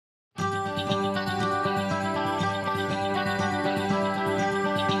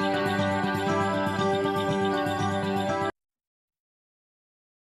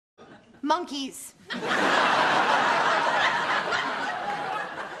monkeys.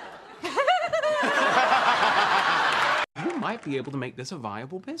 You might be able to make this a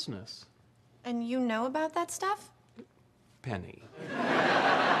viable business. And you know about that stuff? Penny.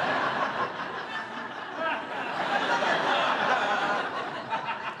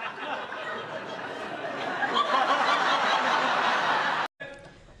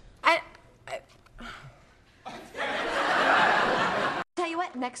 Tell you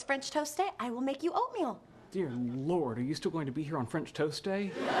what, next French toast day, I will make you oatmeal. Dear Lord, are you still going to be here on French Toast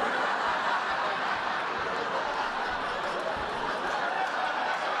Day?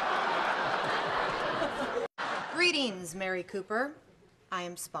 Greetings, Mary Cooper. I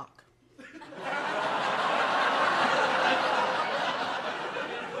am Spock. Did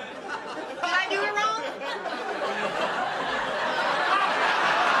I do it wrong?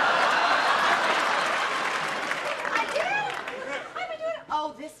 I did? How am I doing it?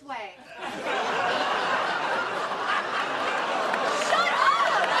 Oh, this way. Shut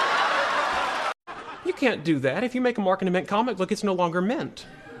up! You can't do that. If you make a Mark and a Mint comic book, it's no longer Mint.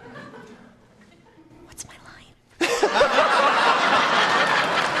 What's my line?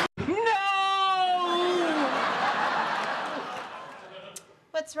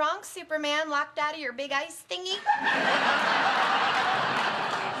 What's wrong, Superman? Locked out of your big ice thingy?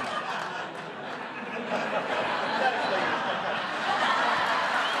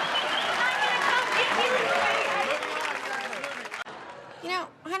 You know,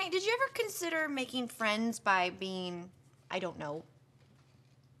 honey, did you ever consider making friends by being, I don't know.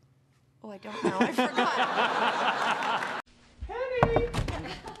 Oh, I don't know. I forgot. Penny!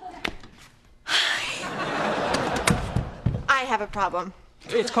 I have a problem.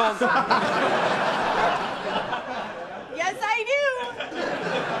 It's called... Yes, I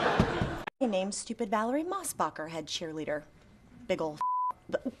do. My name's Stupid Valerie Mossbacher, head cheerleader. Big ol'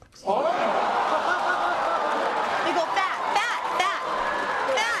 Big ol' fat.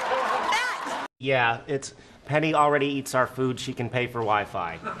 Yeah, it's Penny already eats our food. She can pay for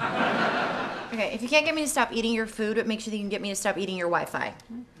Wi-Fi. Okay, if you can't get me to stop eating your food, what makes you think you can get me to stop eating your Wi-Fi?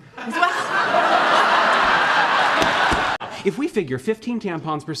 As well. If we figure 15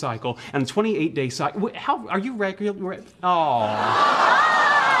 tampons per cycle and 28-day cycle, how are you regular? Oh.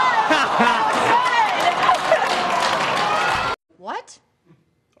 What?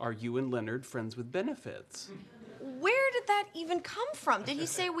 Are you and Leonard friends with benefits? Where did that even come from? Did he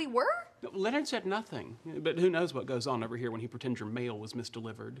say we were? No, Leonard said nothing, but who knows what goes on over here when he pretends your mail was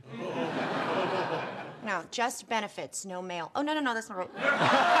misdelivered. No, just benefits, no mail. Oh, no, that's not right.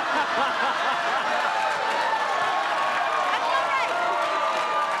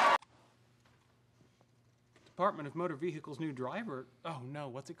 Department of Motor Vehicles new driver. Oh no,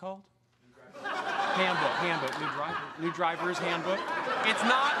 what's it called? Handbook, new driver's handbook. It's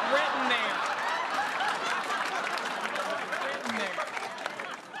not written there.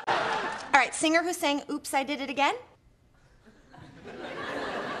 All right, singer who sang Oops, I Did It Again?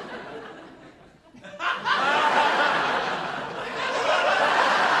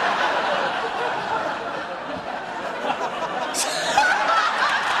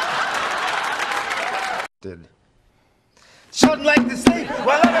 Did. Sheldon like to sleep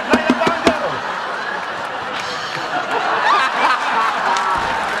while I'm playing a bongo.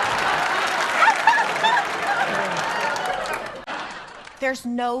 There's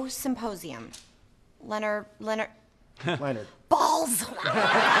no symposium. Leonard. Leonard. Balls!